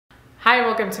Hi,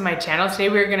 welcome to my channel. Today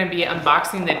we're going to be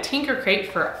unboxing the Tinker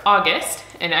Crate for August,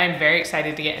 and I'm very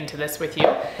excited to get into this with you.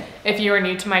 If you are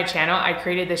new to my channel, I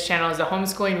created this channel as a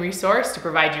homeschooling resource to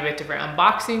provide you with different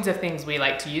unboxings of things we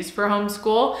like to use for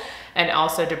homeschool, and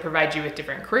also to provide you with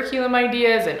different curriculum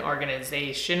ideas and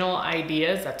organizational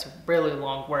ideas. That's a really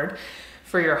long word.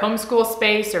 For your homeschool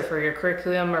space or for your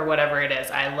curriculum or whatever it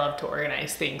is. I love to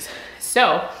organize things.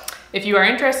 So if you are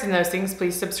interested in those things,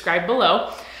 please subscribe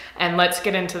below. And let's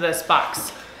get into this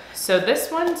box. So this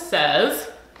one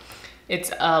says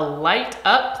it's a light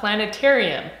up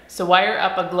planetarium. So wire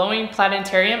up a glowing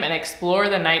planetarium and explore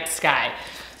the night sky.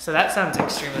 So that sounds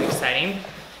extremely exciting.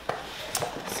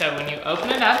 So when you open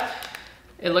it up,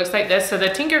 it looks like this. So the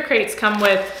Tinker Crates come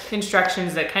with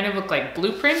instructions that kind of look like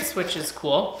blueprints, which is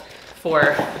cool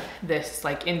for this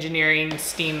like engineering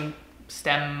STEM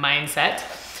mindset.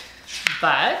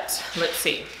 But let's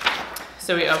see.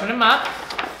 So we open them up.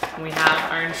 We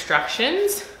have our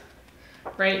instructions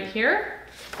right here,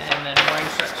 and then more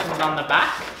instructions on the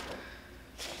back.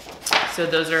 So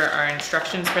those are our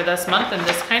instructions for this month, and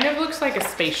this kind of looks like a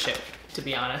spaceship, to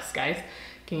be honest, guys.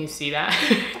 Can you see that?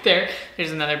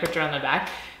 There's another picture on the back.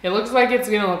 It looks like it's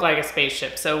gonna look like a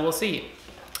spaceship, so we'll see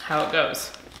how it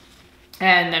goes.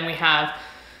 And then we have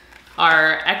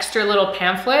our extra little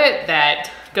pamphlet that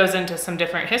goes into some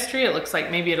different history. It looks like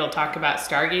maybe it'll talk about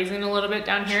stargazing a little bit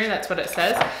down here. That's what it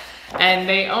says. And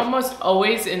they almost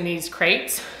always in these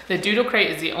crates, the doodle crate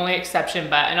is the only exception,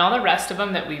 but in all the rest of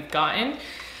them that we've gotten,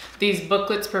 these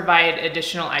booklets provide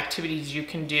additional activities you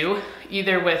can do,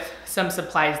 either with some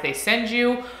supplies they send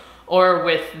you or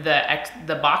with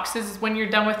the boxes when you're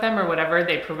done with them or whatever.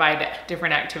 They provide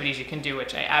different activities you can do,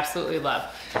 which I absolutely love.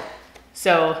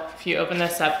 So if you open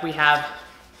this up, we have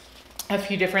a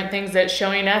few different things that's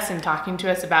showing us and talking to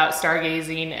us about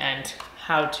stargazing and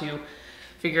how to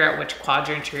figure out which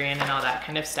quadrant you're in and all that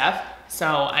kind of stuff. So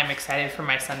I'm excited for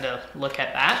my son to look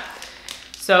at that.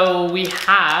 So we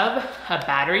have a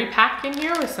battery pack in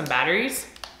here with some batteries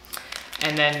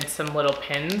and then some little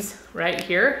pins right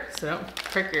here. So don't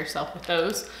prick yourself with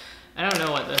those. I don't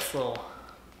know what this little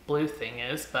blue thing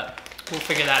is, but we'll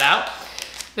figure that out.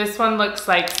 This one looks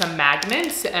like some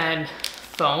magnets and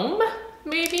foam,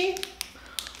 maybe?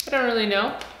 I don't really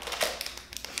know.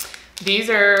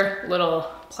 These are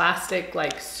little plastic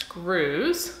like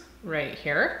screws right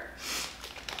here.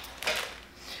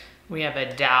 We have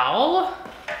a dowel,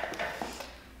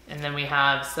 and then we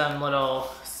have some little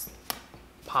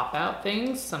pop out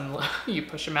things. You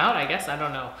push them out, I guess, I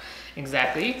don't know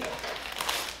exactly.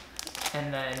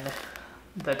 And then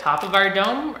the top of our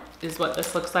dome is what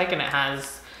this looks like, and it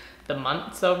has the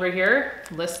months over here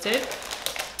listed.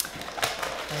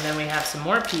 And then we have some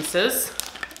more pieces,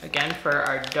 again, for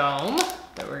our dome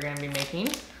that we're gonna be making.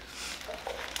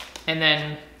 And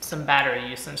then some battery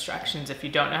use instructions. If you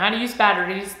don't know how to use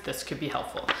batteries, this could be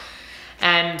helpful.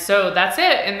 And so that's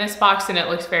it in this box, and it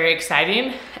looks very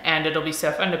exciting, and it'll be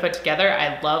so fun to put together.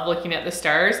 I love looking at the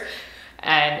stars,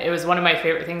 and it was one of my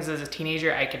favorite things as a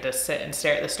teenager. I could just sit and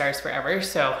stare at the stars forever.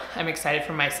 So I'm excited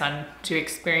for my son to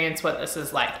experience what this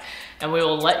is like, and we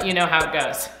will let you know how it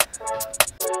goes.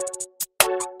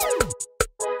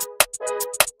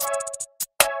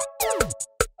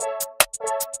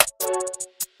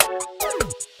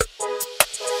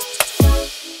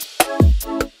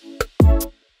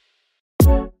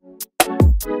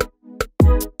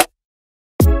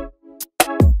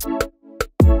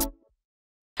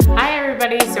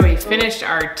 So we finished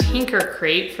our Tinker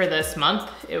Crate for this month.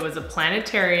 It was a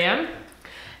planetarium.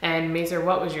 And Mazer,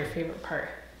 what was your favorite part?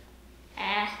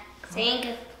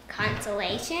 Seeing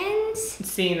constellations.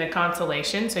 Seeing the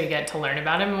constellation, so you get to learn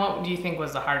about them. What do you think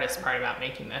was the hardest part about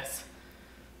making this?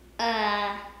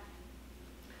 The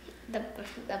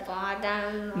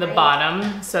bottom. The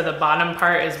bottom. So the bottom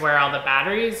part is where all the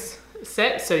batteries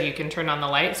sit, so you can turn on the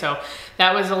light. So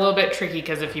that was a little bit tricky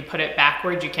because if you put it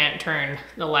backwards, you can't turn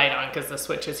the light on because the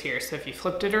switch is here. So if you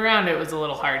flipped it around, it was a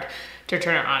little hard to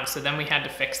turn it on. So then we had to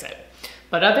fix it.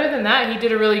 But other than that, he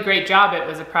did a really great job. It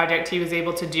was a project he was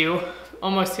able to do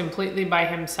almost completely by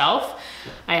himself.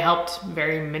 I helped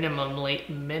very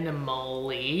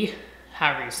minimally,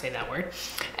 however you say that word.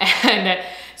 And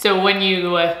so when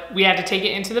we had to take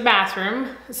it into the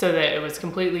bathroom so that it was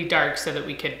completely dark so that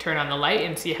we could turn on the light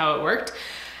and see how it worked.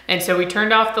 And so we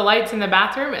turned off the lights in the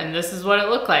bathroom, and this is what it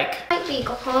looked like.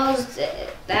 Because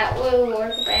that will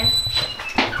work better.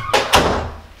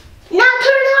 Now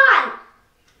turn it on!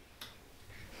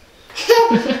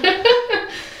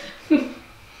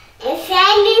 It's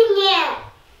shining here.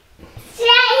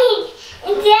 Shining.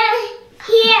 It's down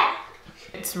here.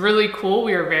 It's really cool.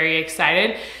 We were very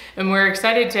excited. and we're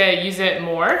excited to use it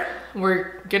more.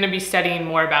 We're gonna be studying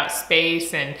more about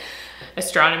space and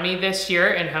astronomy this year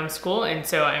in homeschool, and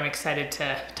so I'm excited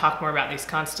to talk more about these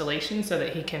constellations so that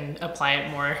he can apply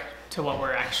it more to what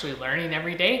we're actually learning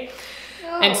every day.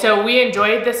 And so we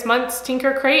enjoyed this month's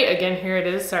Tinker Crate. Again, here it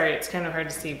is. Sorry, it's kind of hard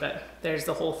to see, but there's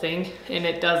the whole thing. And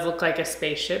it does look like a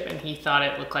spaceship, and he thought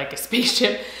it looked like a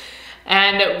spaceship.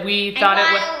 And we thought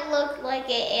it looked like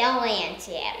an alien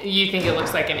ship. You think it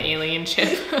looks like an alien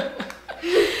ship?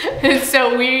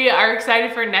 So we are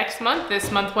excited for next month.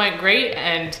 This month went great,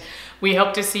 and we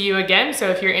hope to see you again. So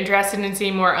if you're interested in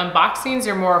seeing more unboxings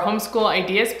or more homeschool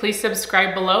ideas, please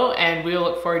subscribe below, and we will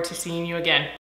look forward to seeing you again.